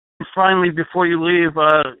finally, before you leave,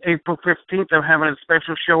 April 15th, I'm having a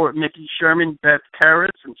special show with Mickey Sherman, Beth Terrace,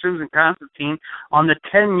 and Susan Constantine on the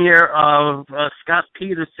 10-year of Scott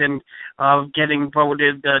Peterson getting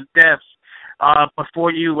voted deaf.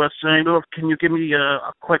 Before you sign off, can you give me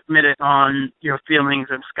a quick minute on your feelings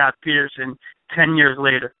of Scott Peterson 10 years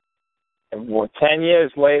later? Well, 10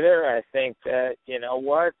 years later, I think that, you know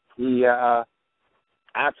what, he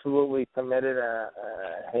absolutely committed a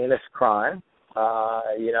heinous crime.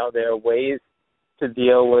 You know, there are ways to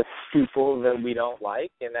deal with people that we don't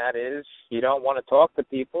like, and that is you don't want to talk to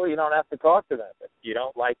people, you don't have to talk to them. If you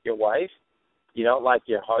don't like your wife, you don't like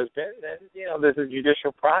your husband, then, you know, there's a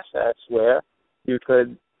judicial process where you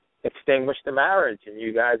could extinguish the marriage and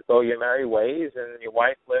you guys go your merry ways and your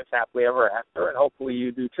wife lives happily ever after, and hopefully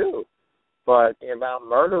you do too. But about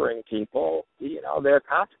murdering people, you know, there are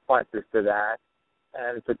consequences to that.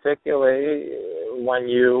 And particularly when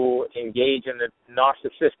you engage in the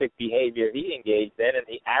narcissistic behavior he engaged in and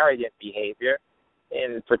the arrogant behavior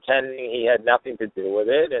in pretending he had nothing to do with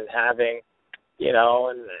it and having, you know,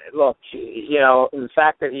 and look, you know, the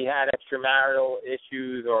fact that he had extramarital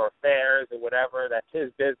issues or affairs or whatever, that's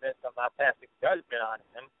his business. I'm not passing judgment on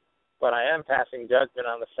him, but I am passing judgment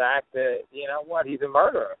on the fact that, you know what, he's a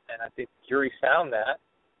murderer. And I think the jury found that.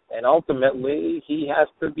 And ultimately, he has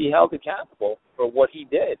to be held accountable for what he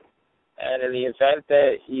did. And in the event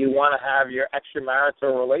that you want to have your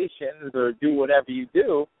extramarital relations or do whatever you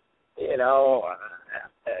do, you know,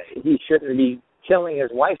 he shouldn't be killing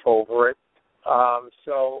his wife over it.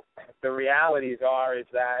 So the realities is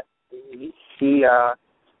that he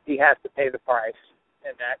has to pay the price,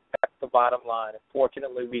 and that's the bottom line.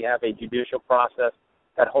 Unfortunately, we have a judicial process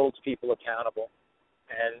that holds people accountable.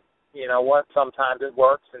 And you know what? Sometimes it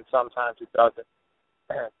works and sometimes it doesn't.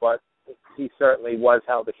 But he certainly was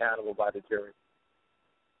held accountable by the jury.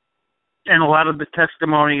 And a lot of the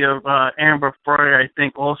testimony of Amber Frey, I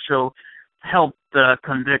think, also helped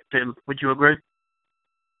convict him. Would you agree?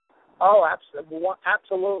 Oh,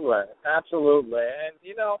 absolutely. And,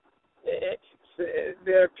 you know,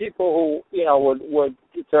 there are people who, you know, would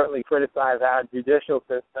certainly criticize our judicial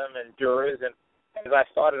system and jurors. And as I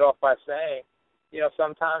started off by saying, you know,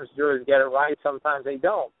 sometimes jurors get it right, sometimes they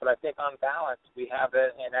don't. But I think on balance, we have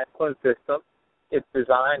an excellent system. It's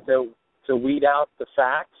designed to weed out the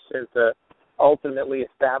facts and to ultimately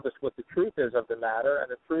establish what the truth is of the matter.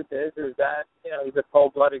 And the truth is that, you know, he's a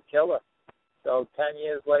cold-blooded killer. So 10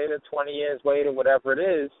 years later, 20 years later, whatever it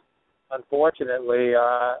is, unfortunately,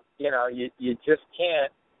 you know, you just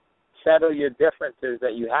can't settle your differences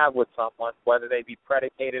that you have with someone, whether they be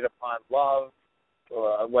predicated upon love,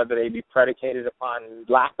 or whether they be predicated upon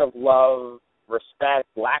lack of love, respect,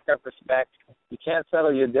 lack of respect. You can't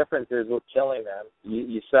settle your differences with killing them.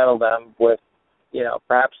 You settle them with, you know,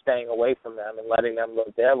 perhaps staying away from them and letting them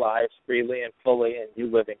live their lives freely and fully, and you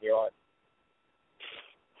living yours.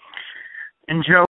 And Joe,